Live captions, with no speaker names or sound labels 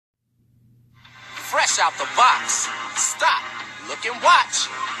fresh out the box. Stop, look and watch.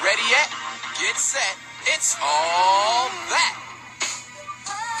 Ready yet? Get set. It's all that.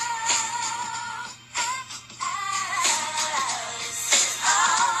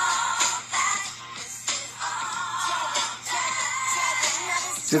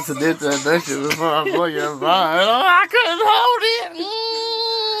 Just a bit that shit was far for your mind. Oh, I couldn't hold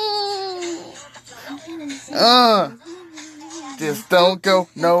it. Just don't go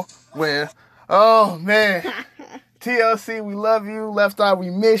nowhere. Oh man, TLC, we love you. Left Eye, we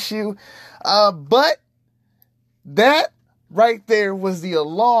miss you. But that right there was the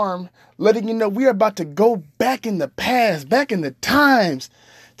alarm letting you know we are about to go back in the past, back in the times,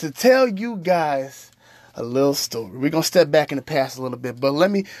 to tell you guys a little story. We're going to step back in the past a little bit, but let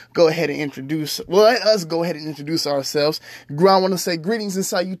us go ahead and introduce ourselves. I want to say greetings and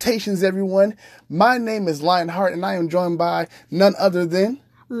salutations, everyone. My name is Lionheart, and I am joined by none other than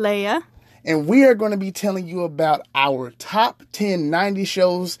Leia. And we are going to be telling you about our top 10 90s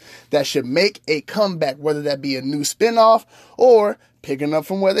shows that should make a comeback, whether that be a new spinoff or picking up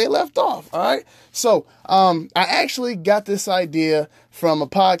from where they left off. All right. So, I actually got this idea from a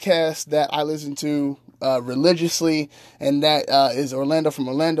podcast that I listen to religiously, and that is Orlando from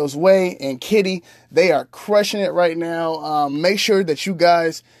Orlando's Way and Kitty. They are crushing it right now. Make sure that you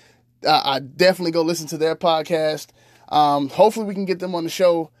guys definitely go listen to their podcast. Hopefully we can get them on the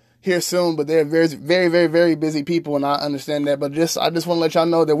show here soon, but they're very, very, very, very busy people, and I understand that. But I just want to let y'all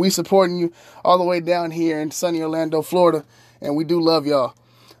know that we supporting you all the way down here in sunny Orlando, Florida, and we do love y'all.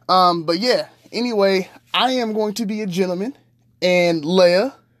 But yeah, anyway, I am going to be a gentleman, and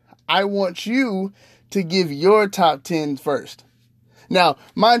Leia, I want you to give your top 10 first. Now,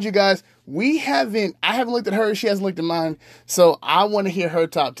 mind you guys, I haven't looked at hers, she hasn't looked at mine, so I want to hear her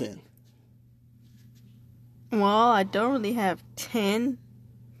top 10. Well, I don't really have 10.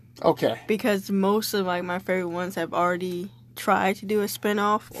 Okay. Because most of my favorite ones have already tried to do a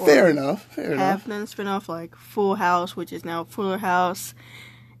spinoff. Fair enough. Have done a spinoff, like Full House, which is now Fuller House,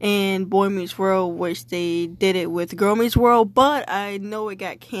 and Boy Meets World, which they did it with Girl Meets World, but I know it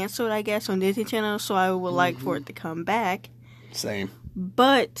got canceled, I guess, on Disney Channel, so I would like for it to come back. Same.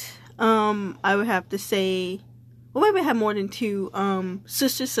 But I would have to say, well, maybe I have more than two.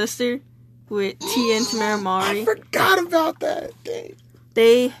 Sister with Tia and Tamara Mari. I forgot about that. Dang.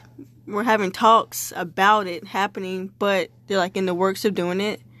 They were having talks about it happening, but they're in the works of doing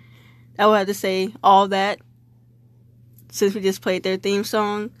it. I would have to say all that, since we just played their theme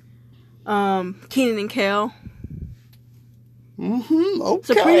song. Kenan and Kel. Okay.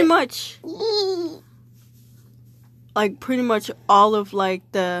 So pretty much, pretty much all of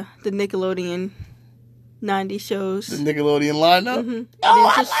the Nickelodeon 90s shows. The Nickelodeon lineup? Mm-hmm.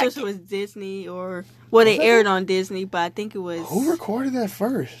 Oh, it was Disney or... Well, they aired on Disney, but I think it was... Who recorded that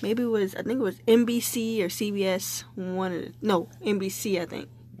first? I think it was NBC or CBS. NBC, I think.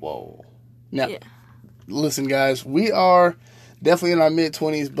 Whoa. Now, Listen, guys, we are definitely in our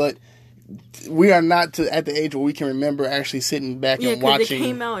mid-20s, but we are not at the age where we can remember actually sitting back and watching. Yeah, because it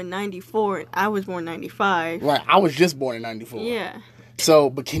came out in 94, and I was born in 95. Right, I was just born in 94. Yeah. So,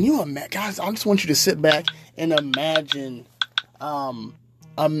 but can you imagine, guys, I just want you to sit back and imagine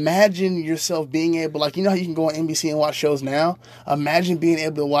yourself being able, you know how you can go on NBC and watch shows now? Imagine being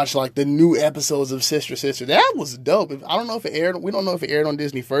able to watch, the new episodes of Sister. That was dope. I don't know if it aired, we don't know if it aired on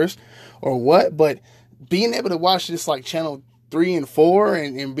Disney first or what, but being able to watch this, channel 3 and 4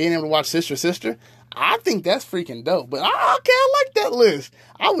 and being able to watch Sister, I think that's freaking dope. But, I like that list.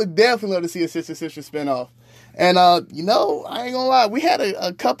 I would definitely love to see a Sister spinoff. And, I ain't gonna lie, we had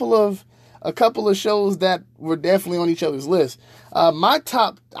a couple of shows that were definitely on each other's list. My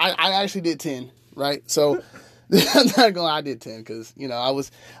top, I actually did 10, right? So, I'm not gonna lie, I did 10, because, I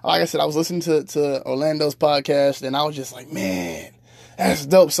was listening to Orlando's podcast, and I was just like, man, that's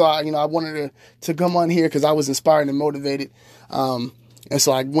dope. So, I wanted to come on here, because I was inspired and motivated. And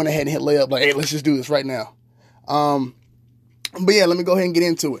so I went ahead and hit Layup, hey, let's just do this right now. But yeah, let me go ahead and get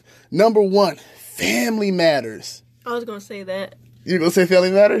into it. Number 1, Family Matters. I was gonna say that. You gonna say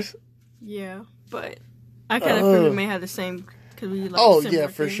Family Matters? Yeah, but I kind of figured we may have the same, because we yeah,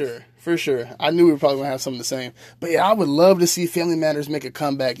 for sure. I knew we were probably gonna have some of the same. But yeah, I would love to see Family Matters make a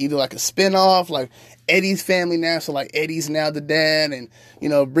comeback, either a spinoff, like Eddie's Family now, so Eddie's now the dad, and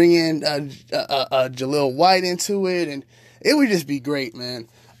bring in Jaleel White into it, and it would just be great, man.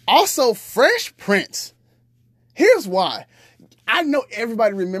 Also, Fresh Prince. Here's why. I know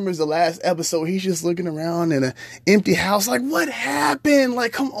everybody remembers the last episode. He's just looking around in an empty house. What happened?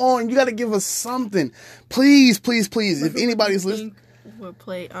 Come on. You got to give us something. Please, please, please. If anybody's listening. Would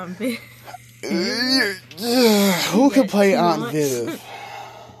play Aunt Viv. Who could play Aunt Viv?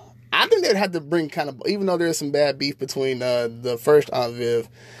 I think they'd have to bring kind of, even though there's some bad beef between the first Aunt Viv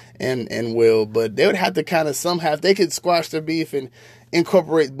and Will, but they would have to kind of somehow, if they could squash their beef and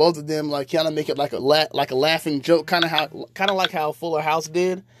incorporate both of them, like kind of make it like a laughing joke, kind of like how Fuller House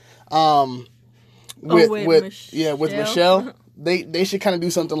did. With Michelle. They should kind of do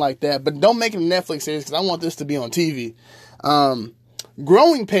something like that, but don't make it a Netflix series because I want this to be on TV.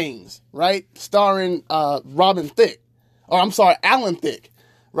 Growing Pains, right? Starring Alan Thicke,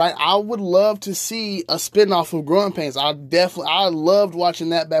 right? I would love to see a spinoff of Growing Pains. I loved watching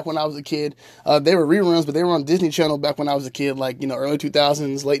that back when I was a kid. They were reruns, but they were on Disney Channel back when I was a kid, like, early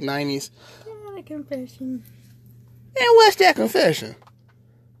 2000s, late 90s. Yeah, the confession. And what's that confession?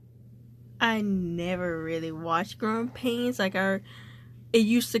 I never really watched Growing Pains. Like, it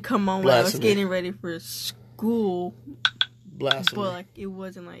used to come on when Blasphemy. I was getting ready for school. Blasphemy. But, like, it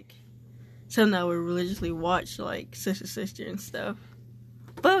wasn't, like, something I would religiously watch, like, Sister and stuff.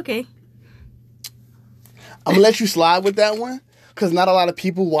 But, okay. I'm going to let you slide with that one, because not a lot of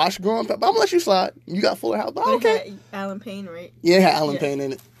people watch Growing Pains. But I'm going to let you slide. You got Fuller House, but okay. It had Alan Payne, right? Yeah, it had Alan Payne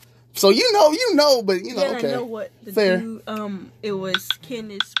in it. So, but, okay. I know what the Fair. dude, it was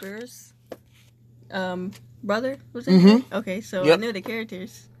Candace Spears' brother, was it? Mm-hmm. Okay, so I knew the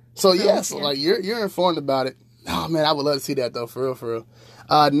characters. So like you're informed about it. Oh man, I would love to see that though, for real.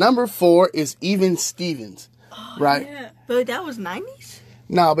 Number 4 is Even Stevens, right? Yeah, but that was 90s.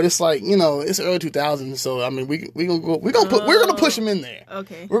 No, but it's like it's early 2000s, so I mean we're gonna push him in there.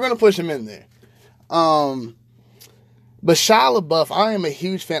 Okay, we're gonna push him in there. But Shia LaBeouf, I am a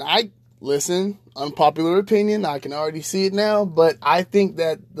huge fan. Listen, unpopular opinion, I can already see it now, but I think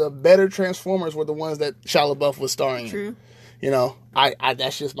that the better Transformers were the ones that Shia LaBeouf was starring in. True. I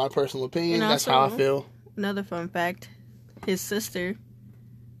that's just my personal opinion. That's how I feel. Another fun fact, his sister,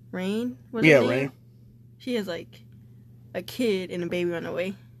 Rain, Rain. She has, like, a kid and a baby on the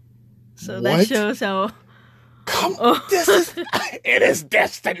way. So that shows how... It is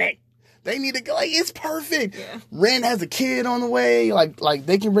destiny. They need to go. Like, it's perfect. Yeah. Ren has a kid on the way. Like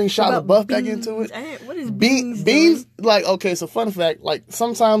they can bring Shia LaBeouf back into it. What is Beans? Beans, like, okay, so fun fact, like,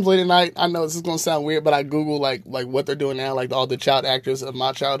 sometimes late at night, I know this is going to sound weird, but I Google, like what they're doing now, like, all the child actors of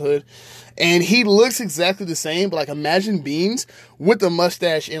my childhood. And he looks exactly the same, but, like, imagine Beans with a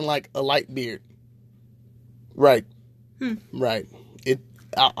mustache and, like, a light beard. Right. Right.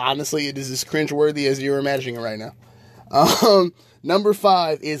 Honestly, it is as cringeworthy as you're imagining it right now. Number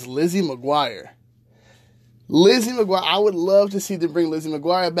 5 is Lizzie McGuire. I would love to see them bring Lizzie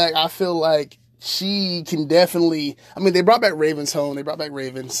McGuire back. I feel like she can definitely... I mean, they brought back Raven's Home. They brought back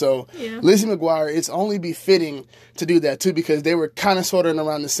Raven. So, Lizzie McGuire, it's only befitting to do that, too, because they were kind of sort of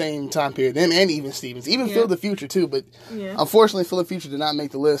around the same time period. Them and Even Stevens. Even Phil the Future, too. But, unfortunately, Phil the Future did not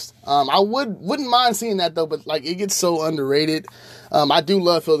make the list. I wouldn't mind seeing that, though, but, like, it gets so underrated. I do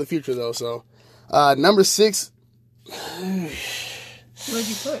love Phil the Future, though, so... number 6... What'd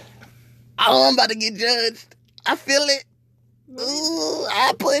you put? Oh, I'm about to get judged. I feel it. Ooh,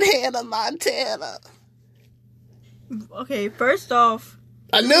 I put Hannah Montana. Okay, first off,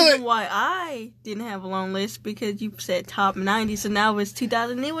 I knew it. Why I didn't have a long list because you said top 90s, so now it's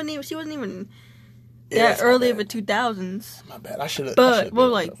 2000. She wasn't even that early of a 2000s. My bad. I should have. But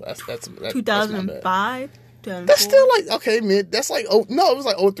like that's 2005. That's still like okay, mid. That's like it was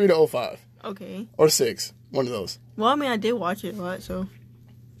like 03 to 05. Okay. Or 6. One of those. Well, I mean, I did watch it a lot, so.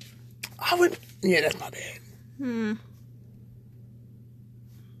 Yeah, that's my bad.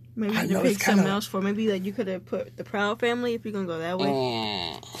 Maybe you could pick something else for. Maybe like you could have put the Proud Family if you're gonna go that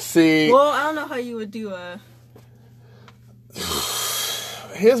way. See. Well, I don't know how you would do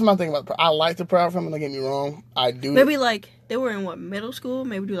Here's my thing about I like the Proud Family. Don't get me wrong. I do. Maybe like they were in middle school.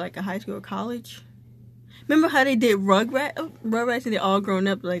 Maybe do like a high school or college. Remember how they did Rugrats and they all grown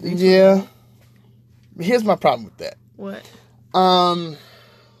up like. Yeah. Here's my problem with that. What?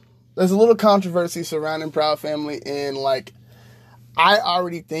 There's a little controversy surrounding Proud Family, and like, I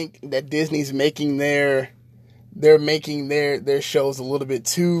already think that Disney's making their shows a little bit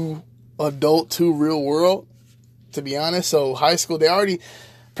too adult, too real world, to be honest. So high school,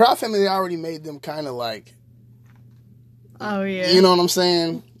 Proud Family, they already made them kind of like, oh yeah, you know what I'm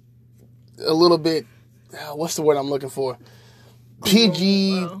saying? A little bit. What's the word I'm looking for?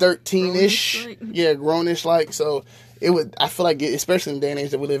 PG-13-ish. Grownish like. So I feel like, especially in the day and age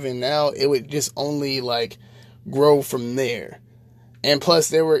that we live in now, it would just only like grow from there. And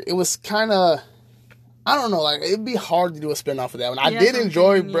plus it was kind of, I don't know, like it'd be hard to do a spinoff of that one. I did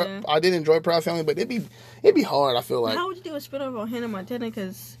enjoy Proud Family, but it'd be hard, I feel like. How would you do a spinoff on Hannah Montana?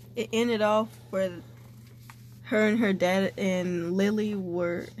 Because it ended off where her and her dad and Lily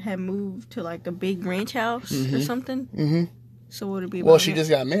had moved to like a big ranch house or something. Mm-hmm. So what would it be? Well, she just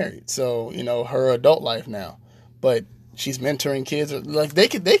got married, so her adult life now, but she's mentoring kids. Like they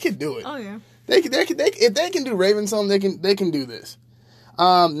could do it. Oh yeah. They if they can do Raven song, they can do this.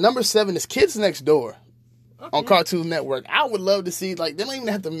 Number 7 is Kids Next Door on Cartoon Network. I would love to see, they don't even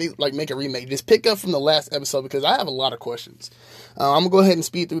have to make a remake. Just pick up from the last episode because I have a lot of questions. I'm gonna go ahead and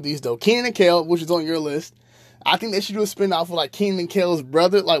speed through these though. Kenan and Kel, which is on your list. I think they should do a spin-off with Kenan and Kel's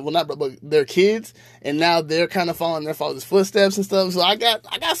brother, not brother, but their kids, and now they're kind of following their father's footsteps and stuff. So I got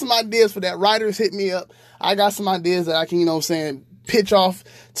some ideas for that. Writers, hit me up. I got some ideas that I can, pitch off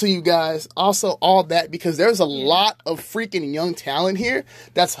to you guys. Also, all that, because there's a lot of freaking young talent here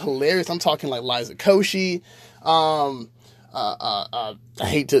that's hilarious. I'm talking like Liza Koshy. I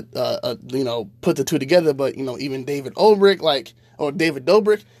hate to put the two together, but even David Dobrik, or David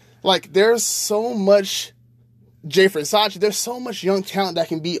Dobrik, there's so much. Jay Versace, there's so much young talent that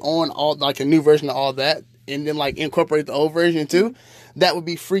can be on all a new version of all that, and then incorporate the old version too. That would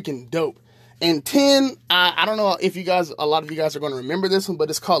be freaking dope. And 10, I don't know if a lot of you guys are going to remember this one, but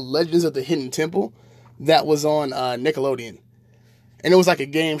it's called Legends of the Hidden Temple. That was on Nickelodeon, and it was a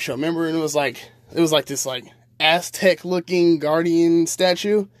game show. Remember, and it was this Aztec looking guardian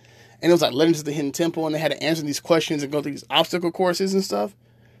statue, and it was Legends of the Hidden Temple, and they had to answer these questions and go through these obstacle courses and stuff.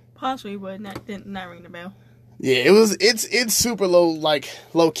 Possibly, but did not ring the bell. Yeah, it's super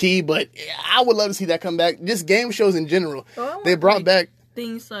low key, but I would love to see that come back. Just game shows in general. They brought back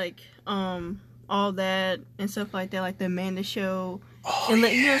things all that and stuff like that, like the Amanda Show. Oh, and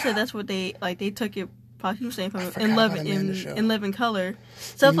yeah. So that's what they took it. Possibly saying from in Living Color,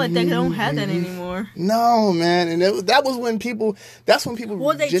 stuff like that. They don't have that anymore. No, man, and that was when people. That's when people.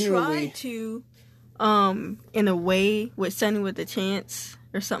 Well, they genuinely tried to, in a way, with Sunny with a Chance.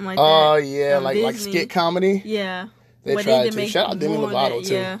 Or something like that. Oh, yeah, like skit comedy? Yeah. They tried to. Shout out Demi Lovato,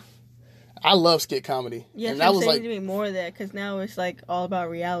 too. Yeah. I love skit comedy. Yeah, and that was they need to make more of that, because now it's all about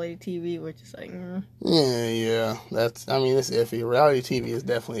reality TV, which is Yeah, it's iffy. Reality TV is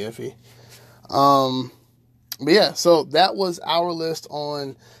definitely iffy. But yeah, so that was our list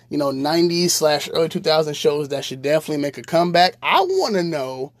on, 90s / early 2000s shows that should definitely make a comeback. I want to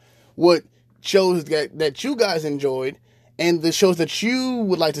know what shows that you guys enjoyed, and the shows that you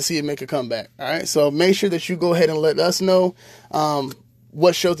would like to see it make a comeback. All right, so make sure that you go ahead and let us know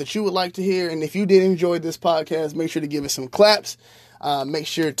what shows that you would like to hear. And if you did enjoy this podcast, make sure to give it some claps. Make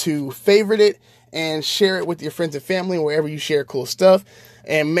sure to favorite it and share it with your friends and family wherever you share cool stuff.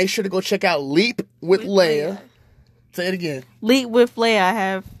 And make sure to go check out Leap with Leia. Say it again. Leap with Leia. I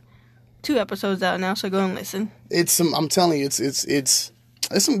have 2 episodes out now, so go and listen. I'm telling you, it's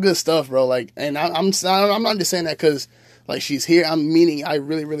some good stuff, bro. And I'm not just saying that because she's here. I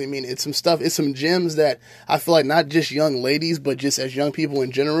really, really mean it. It's some stuff. It's some gems that I feel like not just young ladies, but just as young people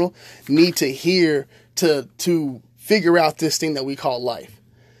in general need to hear to figure out this thing that we call life.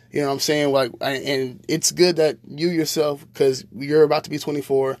 You know what I'm saying? And it's good that you yourself, because you're about to be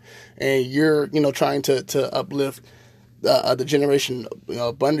 24, and you're trying to uplift the generation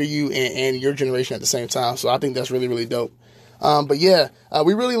under you and your generation at the same time. So I think that's really, really dope. But yeah,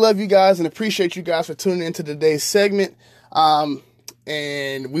 we really love you guys and appreciate you guys for tuning into today's segment.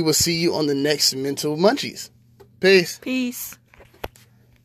 And we will see you on the next Mental Munchies. Peace. Peace.